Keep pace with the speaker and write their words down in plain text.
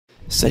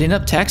Setting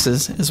up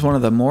taxes is one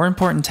of the more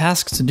important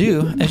tasks to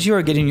do as you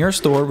are getting your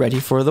store ready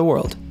for the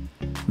world.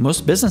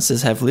 Most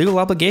businesses have legal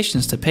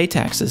obligations to pay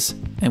taxes,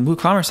 and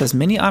WooCommerce has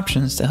many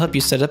options to help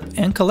you set up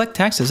and collect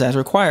taxes as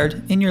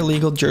required in your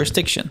legal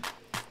jurisdiction.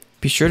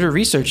 Be sure to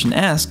research and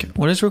ask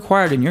what is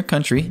required in your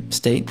country,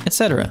 state,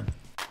 etc.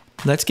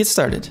 Let's get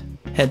started.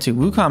 Head to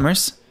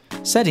WooCommerce,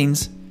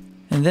 Settings,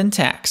 and then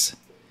Tax.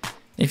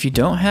 If you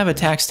don't have a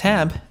tax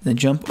tab, then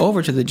jump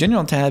over to the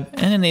General tab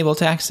and enable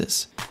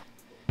taxes.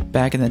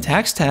 Back in the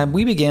Tax tab,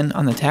 we begin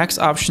on the Tax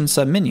Options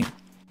submenu.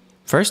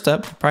 First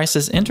up,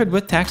 Prices Entered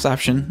with Tax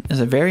Option is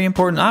a very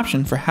important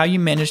option for how you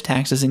manage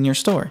taxes in your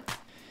store.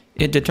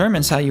 It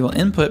determines how you will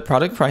input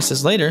product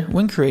prices later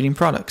when creating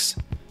products.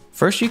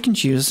 First, you can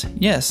choose,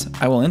 yes,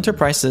 I will enter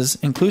prices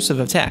inclusive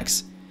of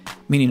tax,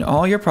 meaning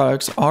all your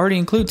products already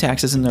include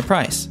taxes in their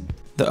price.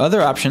 The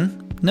other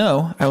option,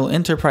 no, I will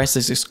enter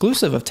prices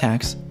exclusive of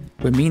tax,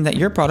 would mean that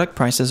your product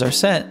prices are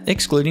set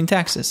excluding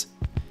taxes.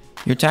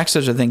 Your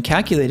taxes are then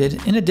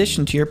calculated in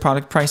addition to your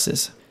product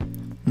prices.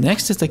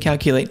 Next is the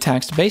Calculate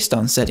Tax Based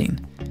On setting.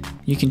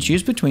 You can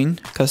choose between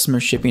Customer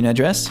Shipping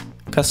Address,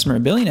 Customer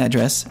Billing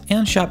Address,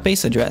 and Shop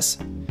Base Address.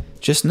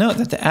 Just note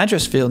that the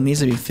address field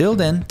needs to be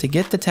filled in to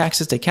get the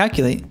taxes to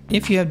calculate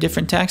if you have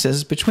different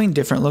taxes between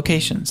different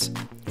locations.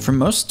 For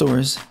most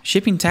stores,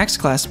 shipping tax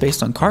class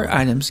based on cart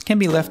items can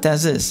be left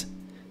as is.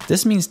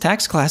 This means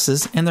tax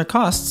classes and their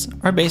costs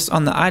are based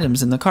on the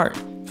items in the cart.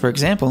 For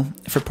example,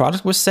 if a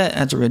product was set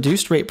as a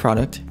reduced rate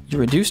product,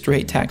 your reduced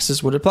rate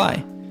taxes would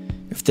apply.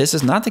 If this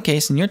is not the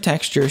case in your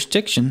tax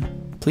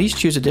jurisdiction, please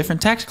choose a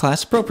different tax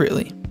class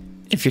appropriately.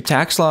 If your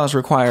tax laws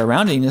require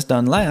rounding is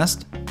done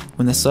last,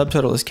 when the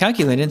subtotal is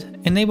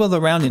calculated, enable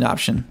the rounding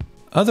option.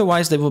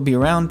 Otherwise, they will be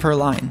round per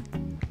line.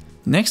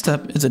 Next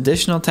up is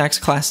additional tax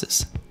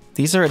classes.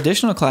 These are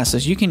additional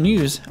classes you can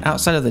use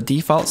outside of the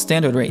default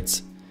standard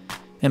rates.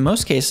 In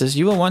most cases,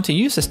 you will want to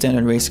use the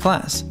standard rates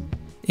class.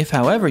 If,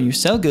 however, you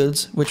sell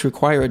goods which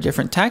require a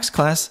different tax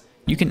class,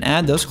 you can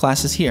add those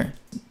classes here.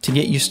 To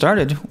get you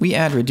started, we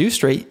add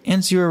reduced rate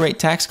and zero rate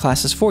tax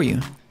classes for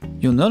you.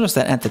 You'll notice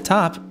that at the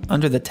top,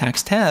 under the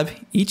Tax tab,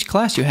 each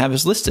class you have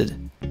is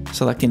listed.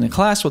 Selecting a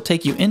class will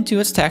take you into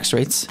its tax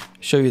rates,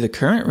 show you the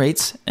current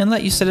rates, and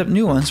let you set up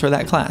new ones for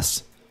that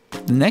class.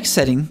 The next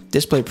setting,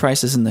 Display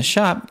Prices in the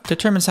Shop,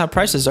 determines how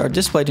prices are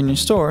displayed in your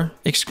store,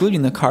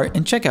 excluding the cart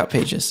and checkout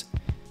pages.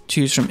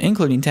 Choose from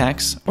Including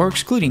Tax or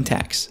Excluding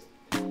Tax.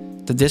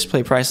 The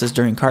display prices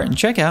during cart and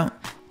checkout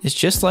is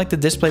just like the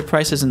display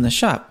prices in the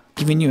shop,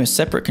 giving you a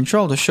separate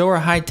control to show or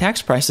hide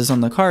tax prices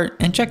on the cart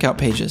and checkout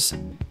pages.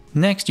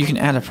 Next, you can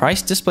add a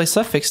price display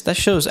suffix that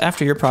shows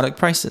after your product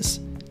prices.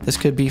 This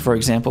could be, for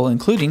example,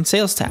 including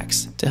sales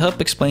tax to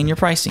help explain your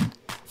pricing.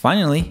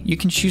 Finally, you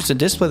can choose to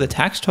display the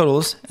tax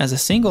totals as a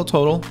single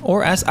total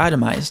or as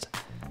itemized.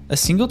 A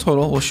single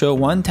total will show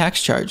one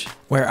tax charge,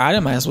 where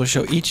itemized will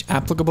show each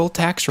applicable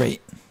tax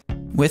rate.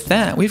 With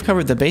that, we've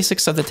covered the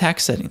basics of the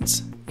tax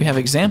settings. We have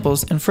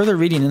examples and further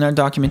reading in our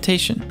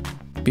documentation.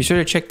 Be sure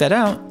to check that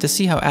out to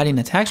see how adding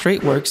a tax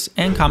rate works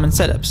and common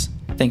setups.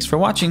 Thanks for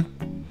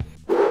watching.